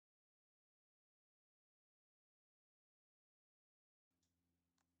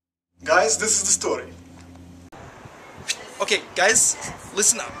Guys, this is the story. Okay, guys,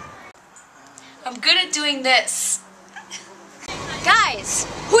 listen up. I'm good at doing this. Guys,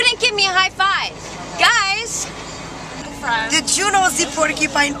 who didn't give me a high five? Guys! Did you know the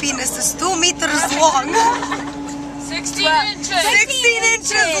porcupine penis is 2 meters long? 16 inches. 16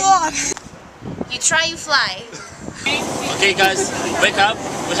 inches long! You try, you fly. Okay guys, wake up,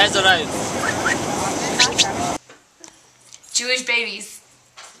 we have arrived. Jewish babies.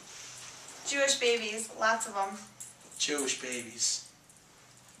 Jewish babies, lots of them. Jewish babies.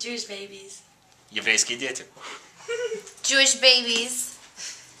 Jewish babies. Еврейские дети. Jewish babies.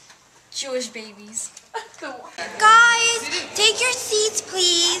 Jewish babies. Guys, take your seats,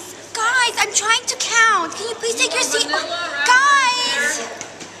 please. Guys, I'm trying to count. Can you please take your seat? Guys!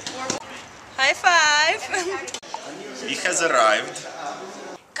 High five! He has arrived.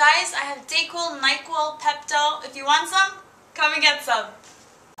 Guys, I have Dayquil, NyQuil, Pepto. If you want some, come and get some.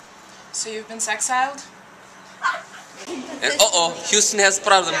 So you've been sexiled? And Houston has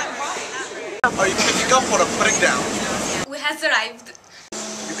problem. Are you picking up or putting down? We has arrived.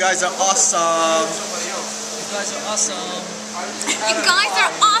 You guys are awesome. You guys are awesome. You guys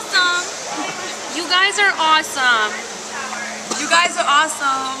are awesome. You guys are awesome. You guys are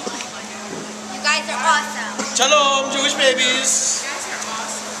awesome. You guys are awesome. Shalom, Jewish babies.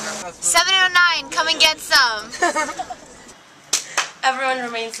 709, come and get some. Everyone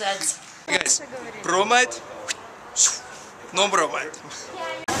remains dead. Guys, bromide? No bromide.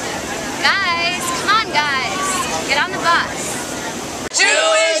 Guys, come on guys. Get on the bus.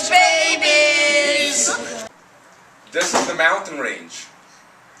 Jewish babies! This is the mountain range.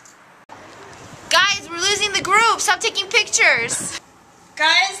 Guys, we're losing the group. Stop taking pictures.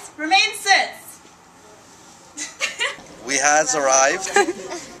 Guys, remain sits. We has arrived.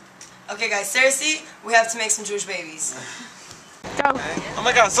 Okay guys, seriously, we have to make some Jewish babies. Oh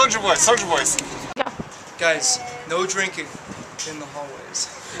my god, soldier boys, soldier boys. Guys, no drinking in the hallways.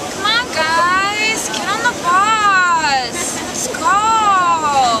 Come on guys, get on the bus. Let's go.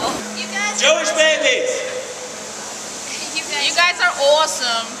 You guys Jewish babies! You guys are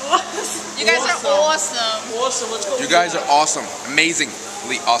awesome. You guys are awesome. Awesome, let's go. You guys are awesome.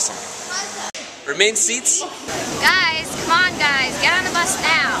 Amazingly awesome. Remain seats. Guys, come on guys, get on the bus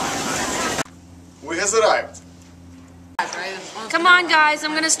now. We has arrived. Come on guys,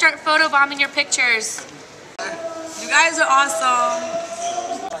 I'm gonna start photobombing your pictures. You guys are awesome.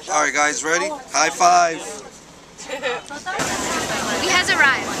 Alright guys, ready? High five. We has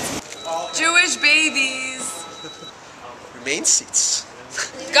arrived. Jewish babies. Remain seats.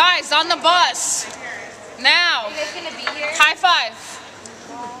 Guys, on the bus. Now. High five.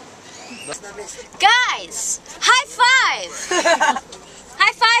 Guys, high five.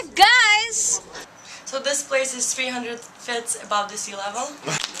 High five, guys. So this place is 300 feet above the sea level.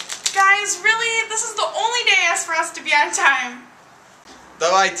 Guys, really? This is the only day asked for us to be on time.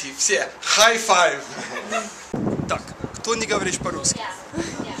 Давайте, все, high five. Так, кто не говорит по-русски?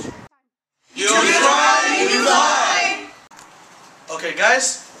 You try, you fly. Okay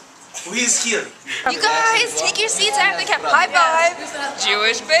guys, who is here? You guys, take your seats. I have the cap. High five.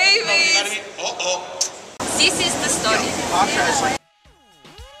 Jewish babies. Uh-oh. This is the story.